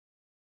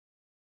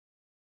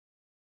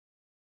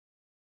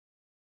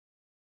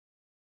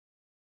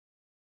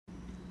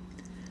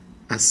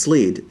A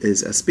SLED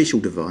is a special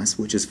device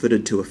which is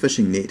fitted to a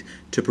fishing net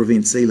to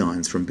prevent sea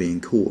lions from being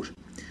caught.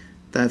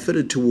 They are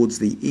fitted towards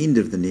the end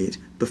of the net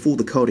before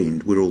the cod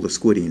end where all the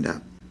squid end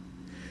up.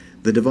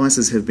 The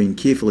devices have been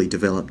carefully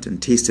developed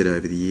and tested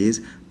over the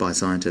years by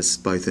scientists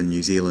both in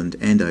New Zealand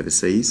and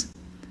overseas,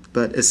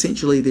 but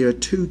essentially there are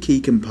two key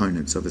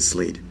components of a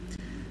SLED.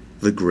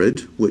 The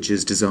grid, which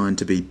is designed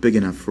to be big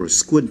enough for a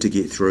squid to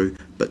get through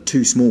but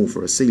too small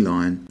for a sea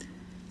lion,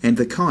 and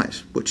the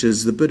kite, which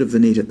is the bit of the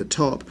net at the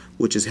top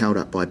which is held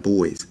up by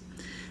buoys.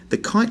 The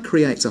kite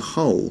creates a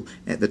hole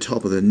at the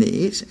top of the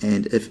net,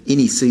 and if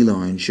any sea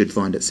lion should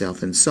find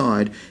itself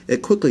inside,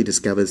 it quickly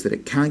discovers that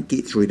it can't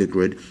get through the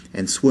grid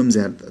and swims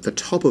out at the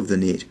top of the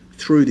net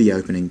through the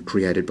opening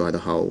created by the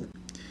hole.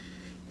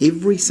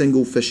 Every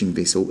single fishing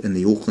vessel in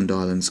the Auckland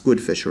Islands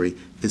squid fishery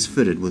is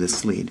fitted with a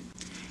SLED,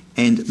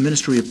 and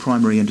Ministry of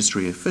Primary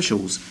Industry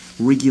officials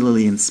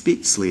regularly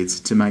inspect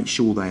SLEDs to make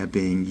sure they are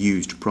being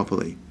used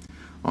properly.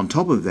 On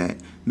top of that,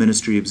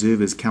 Ministry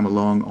observers come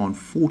along on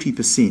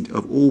 40%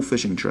 of all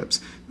fishing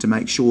trips to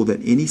make sure that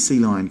any sea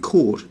lion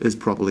caught is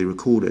properly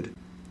recorded.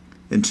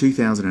 In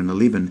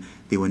 2011,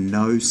 there were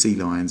no sea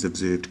lions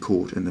observed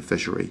caught in the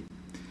fishery.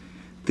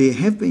 There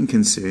have been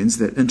concerns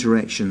that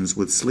interactions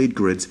with SLED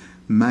grids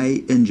may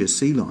injure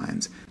sea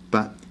lions,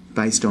 but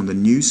based on the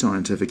new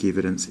scientific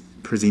evidence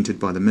presented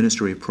by the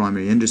Ministry of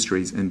Primary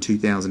Industries in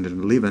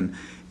 2011,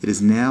 it is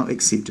now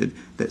accepted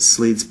that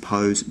SLEDs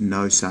pose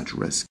no such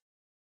risk.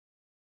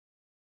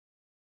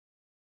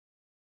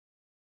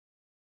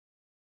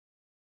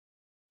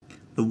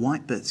 The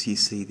white bits you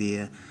see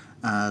there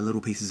are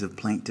little pieces of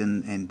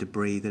plankton and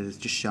debris that is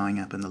just showing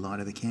up in the light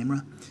of the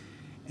camera.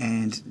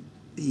 And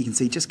you can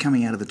see just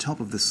coming out of the top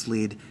of the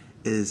SLED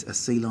is a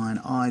sea lion,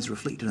 eyes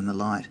reflected in the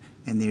light,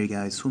 and there he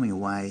goes swimming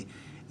away.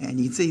 And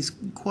you can see he's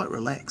quite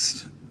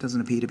relaxed,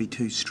 doesn't appear to be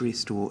too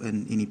stressed or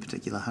in any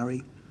particular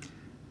hurry.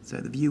 So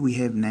the view we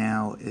have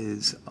now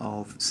is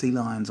of sea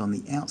lions on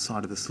the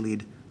outside of the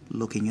SLED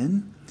looking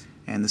in,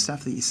 and the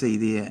stuff that you see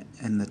there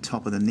in the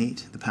top of the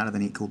net, the part of the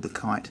net called the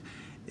kite,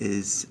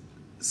 is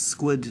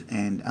squid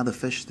and other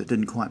fish that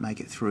didn't quite make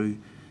it through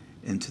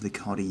into the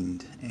cod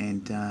end.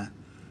 And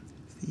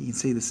you can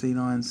see the sea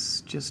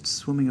lions just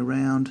swimming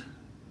around,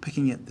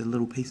 picking at the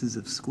little pieces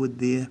of squid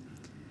there.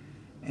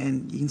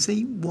 And you can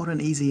see what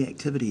an easy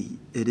activity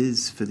it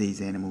is for these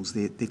animals.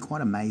 They're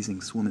quite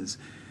amazing swimmers.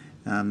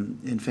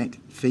 In fact,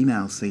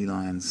 female sea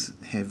lions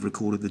have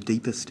recorded the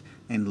deepest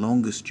and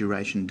longest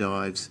duration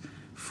dives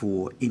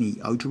for any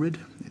oterid.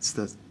 It's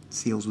the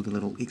seals with the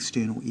little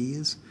external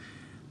ears.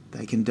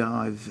 They can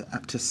dive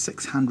up to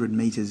 600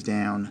 metres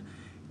down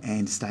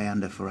and stay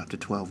under for up to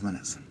 12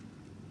 minutes.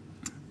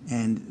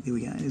 And there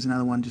we go, there's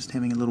another one just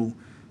having a little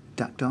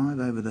duck dive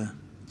over the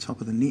top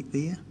of the net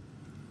there.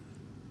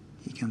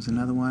 Here comes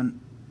another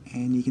one,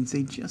 and you can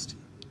see just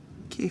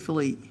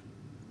carefully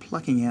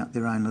plucking out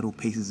their own little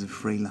pieces of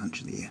free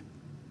lunch there.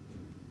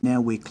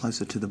 Now we're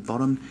closer to the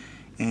bottom,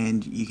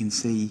 and you can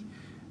see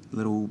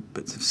little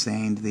bits of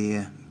sand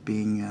there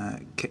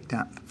being kicked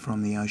up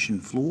from the ocean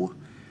floor.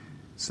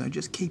 So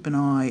just keep an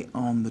eye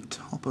on the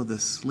top of the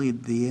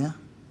SLED there,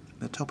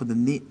 the top of the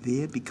net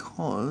there,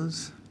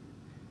 because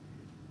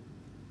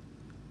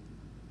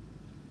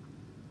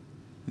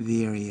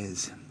there he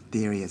is.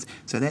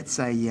 So that's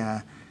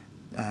a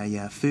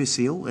fur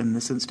seal in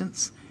this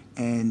instance,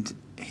 and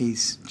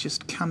he's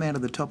just come out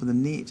of the top of the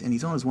net and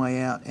he's on his way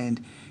out,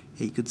 and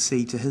he could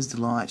see to his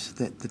delight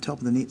that the top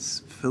of the net's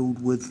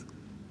filled with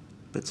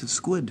bits of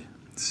squid.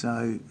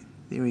 So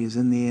there he is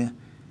in there,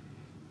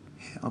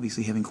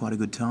 obviously having quite a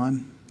good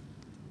time,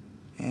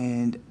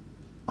 and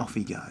off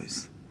he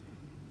goes.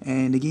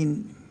 And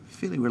again,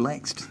 fairly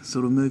relaxed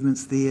sort of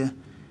movements there,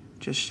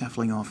 just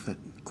shuffling off at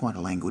quite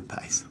a languid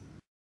pace.